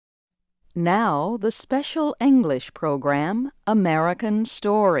Now, the special English program, American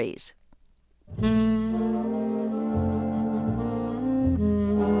Stories.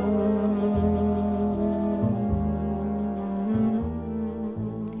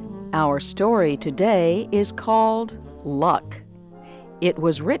 Our story today is called Luck. It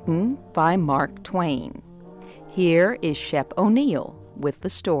was written by Mark Twain. Here is Shep O'Neill with the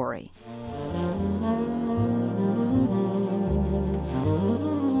story.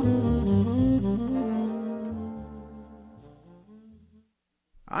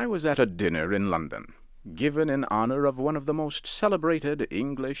 I was at a dinner in London, given in honor of one of the most celebrated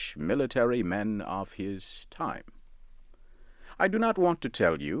English military men of his time. I do not want to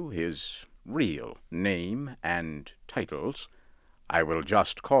tell you his real name and titles. I will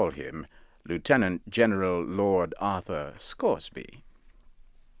just call him Lieutenant General Lord Arthur Scoresby.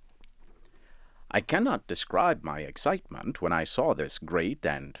 I cannot describe my excitement when I saw this great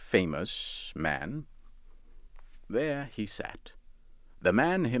and famous man. There he sat, the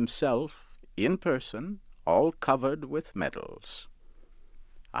man himself, in person, all covered with medals.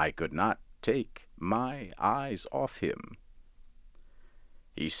 I could not take my eyes off him.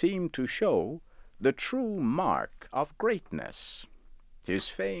 He seemed to show the true mark of greatness. His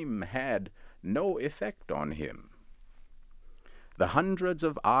fame had no effect on him. The hundreds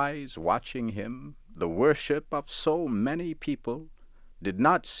of eyes watching him, the worship of so many people, did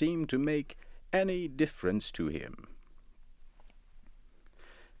not seem to make any difference to him.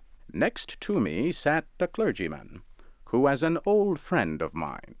 Next to me sat a clergyman, who was an old friend of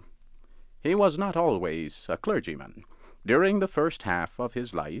mine. He was not always a clergyman. During the first half of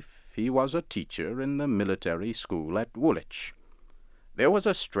his life he was a teacher in the military school at Woolwich. There was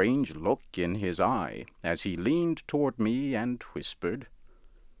a strange look in his eye as he leaned toward me and whispered,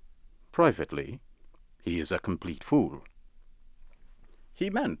 "Privately, he is a complete fool." He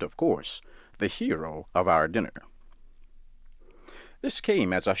meant, of course, the hero of our dinner. This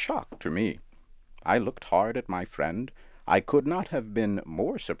came as a shock to me. I looked hard at my friend. I could not have been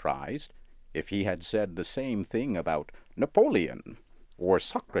more surprised if he had said the same thing about Napoleon, or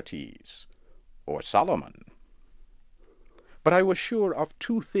Socrates, or Solomon. But I was sure of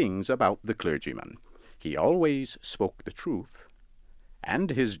two things about the clergyman. He always spoke the truth, and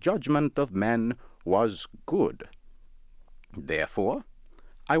his judgment of men was good. Therefore,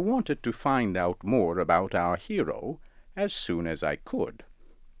 I wanted to find out more about our hero as soon as I could.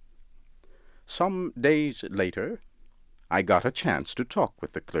 Some days later, I got a chance to talk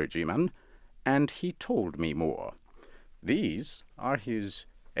with the clergyman, and he told me more. These are his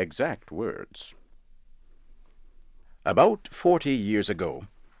exact words. About 40 years ago,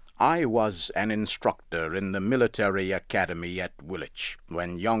 I was an instructor in the military academy at Woolwich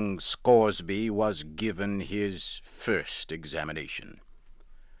when young Scoresby was given his first examination.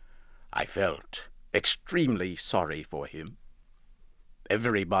 I felt extremely sorry for him.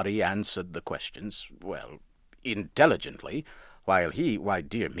 Everybody answered the questions, well, intelligently, while he, why,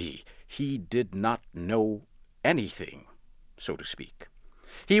 dear me, he did not know anything, so to speak.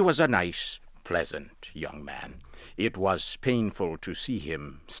 He was a nice, pleasant young man. It was painful to see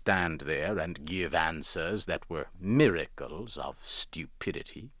him stand there and give answers that were miracles of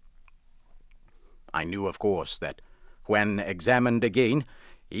stupidity. I knew, of course, that when examined again,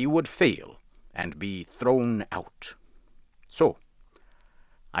 he would fail and be thrown out. So,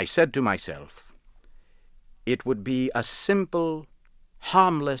 I said to myself, it would be a simple,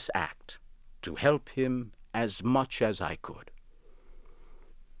 harmless act to help him as much as I could.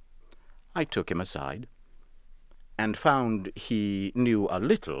 I took him aside and found he knew a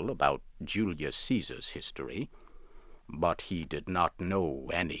little about Julius Caesar's history, but he did not know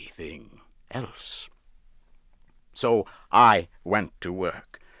anything else. So I went to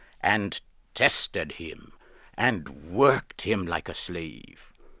work and tested him and worked him like a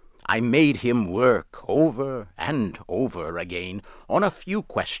slave. I made him work over and over again on a few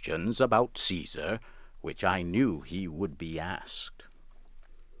questions about Caesar, which I knew he would be asked.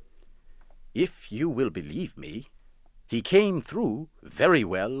 If you will believe me, he came through very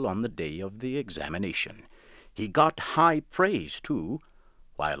well on the day of the examination. He got high praise, too,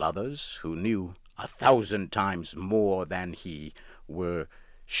 while others, who knew 1,000 times more than he, were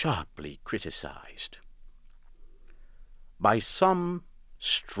sharply criticized. By some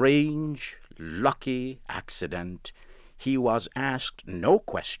strange, lucky accident, he was asked no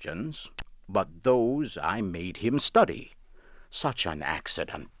questions but those I made him study. Such an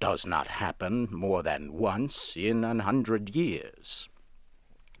accident does not happen more than once in 100 years.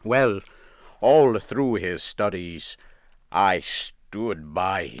 Well, all through his studies, I stood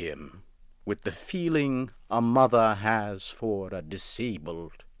by him with the feeling a mother has for a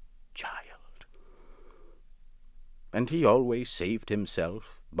disabled child. And he always saved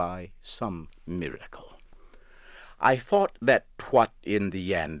himself by some miracle. I thought that what in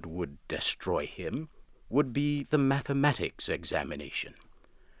the end would destroy him would be the mathematics examination.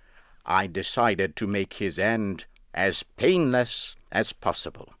 I decided to make his end as painless as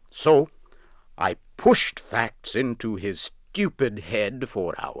possible. So I pushed facts into his stupid head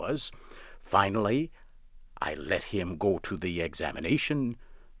for hours. Finally, I let him go to the examination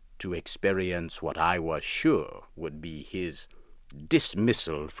to experience what I was sure would be his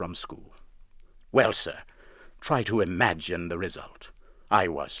dismissal from school. Well, sir, try to imagine the result. I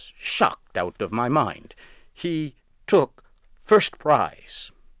was shocked out of my mind. He took first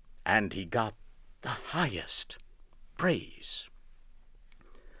prize, and he got the highest praise.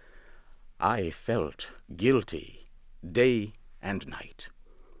 I felt guilty day and night.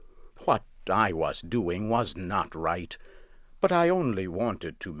 What I was doing was not right, but I only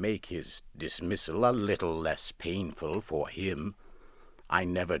wanted to make his dismissal a little less painful for him. I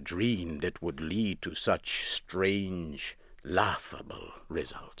never dreamed it would lead to such strange, laughable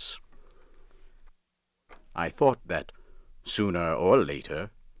results. I thought that sooner or later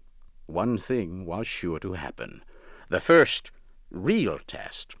one thing was sure to happen. The first real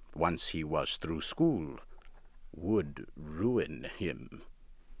test, once he was through school, would ruin him.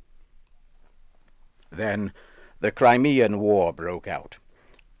 Then the Crimean War broke out.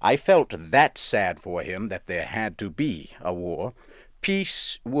 I felt that sad for him that there had to be a war.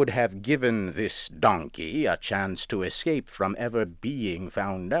 Peace would have given this donkey a chance to escape from ever being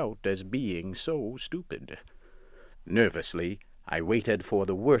found out as being so stupid. Nervously, I waited for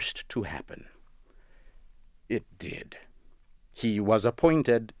the worst to happen. It did. He was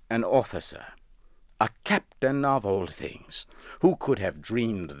appointed an officer, a captain of all things. Who could have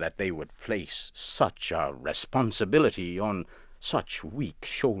dreamed that they would place such a responsibility on such weak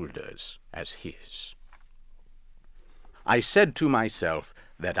shoulders as his? I said to myself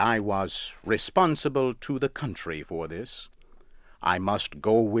that I was responsible to the country for this. I must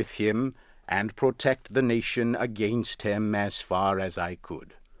go with him and protect the nation against him as far as I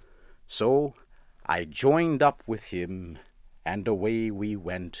could. So I joined up with him, and away we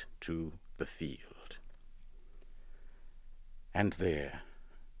went to the field. And there,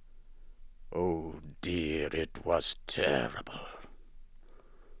 oh dear, it was terrible.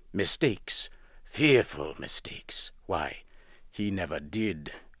 Mistakes, fearful mistakes. Why, he never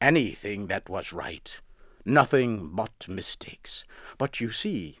did anything that was right. Nothing but mistakes. But you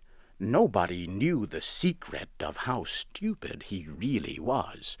see, nobody knew the secret of how stupid he really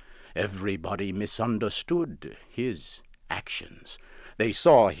was. Everybody misunderstood his actions. They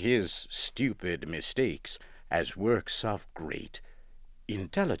saw his stupid mistakes as works of great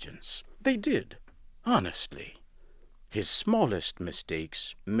intelligence. They did, honestly. His smallest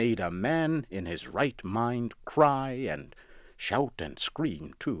mistakes made a man in his right mind cry and shout and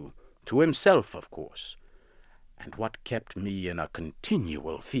scream, too, to himself, of course. And what kept me in a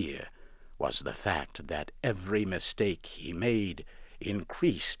continual fear was the fact that every mistake he made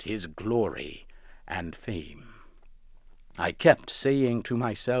increased his glory and fame. I kept saying to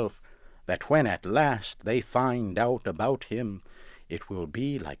myself that when at last they find out about him, it will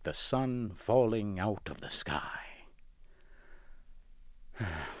be like the sun falling out of the sky.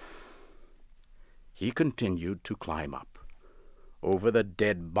 He continued to climb up, over the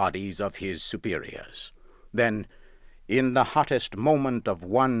dead bodies of his superiors. Then, in the hottest moment of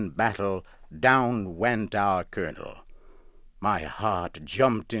one battle, down went our colonel. My heart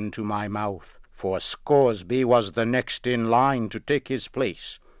jumped into my mouth, for Scoresby was the next in line to take his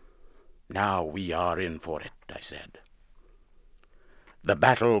place. Now we are in for it, I said. The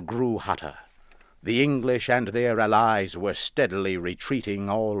battle grew hotter. The English and their allies were steadily retreating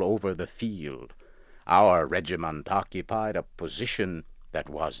all over the field. Our regiment occupied a position that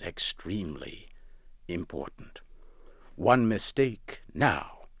was extremely important. One mistake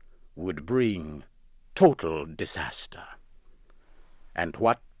now would bring total disaster. And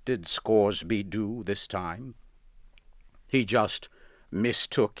what did Scoresby do this time? He just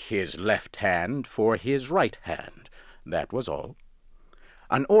mistook his left hand for his right hand. That was all.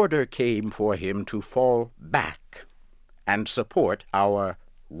 An order came for him to fall back and support our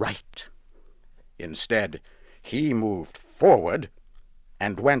right. Instead, he moved forward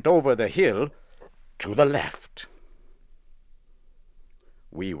and went over the hill to the left.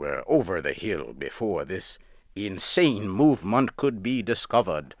 We were over the hill before this insane movement could be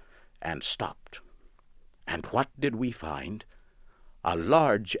discovered and stopped. And what did we find? A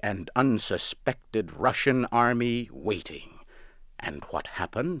large and unsuspected Russian army waiting. And what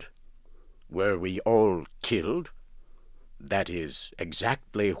happened? Were we all killed? That is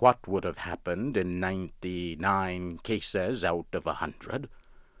exactly what would have happened in 99 cases out of 100.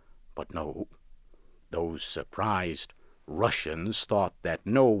 But no, those surprised Russians thought that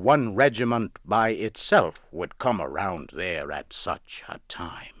no one regiment by itself would come around there at such a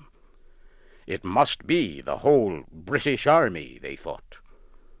time. It must be the whole British army, they thought.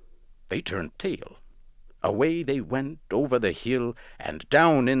 They turned tail. Away they went over the hill and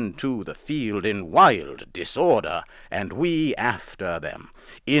down into the field in wild disorder, and we after them.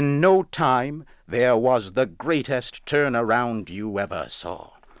 In no time there was the greatest turnaround you ever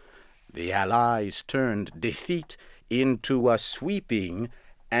saw. The Allies turned defeat into a sweeping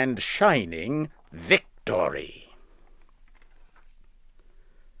and shining victory.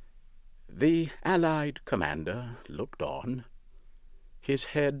 The Allied commander looked on, his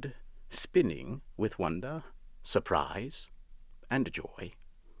head spinning with wonder, surprise, and joy.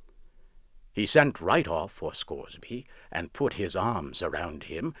 He sent right off for Scoresby and put his arms around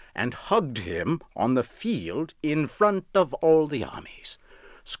him and hugged him on the field in front of all the armies.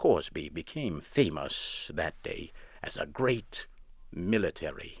 Scoresby became famous that day as a great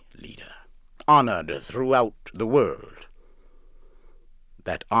military leader, honored throughout the world.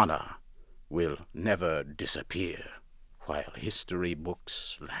 That honor will never disappear while history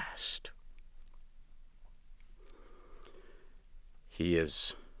books last. He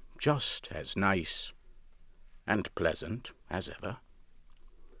is just as nice and pleasant as ever,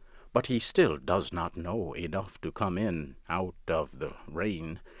 but he still does not know enough to come in out of the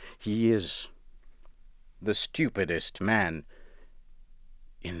rain. He is the stupidest man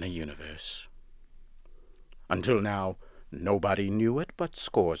in the universe. Until now, nobody knew it but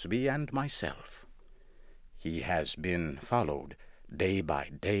Scoresby and myself. He has been followed day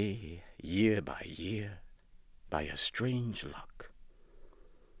by day, year by year, by a strange luck.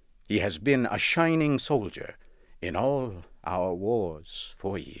 He has been a shining soldier in all our wars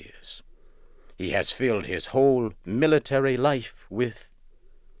for years. He has filled his whole military life with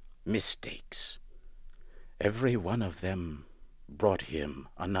mistakes. Every one of them brought him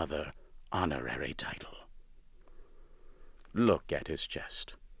another honorary title. Look at his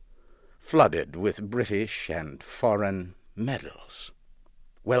chest, flooded with British and foreign medals.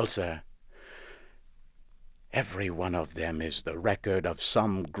 Well, sir, every one of them is the record of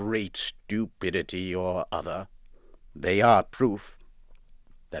some great stupidity or other. They are proof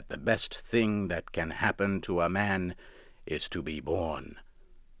that the best thing that can happen to a man is to be born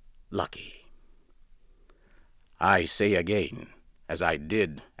lucky. I say again, as I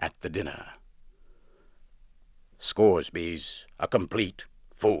did at the dinner, Scoresby's a complete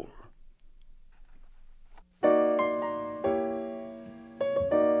fool.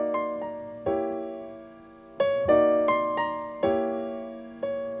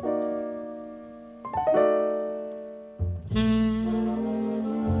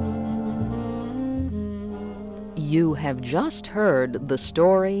 You have just heard the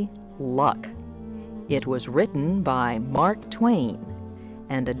story Luck. It was written by Mark Twain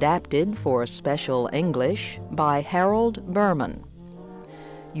and adapted for Special English by Harold Berman.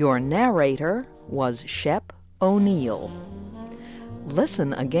 Your narrator was Shep O'Neill.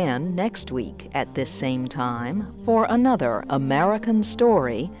 Listen again next week at this same time for another American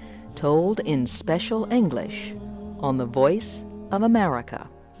story told in Special English on the Voice of America.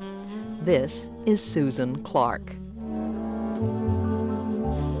 This is Susan Clark.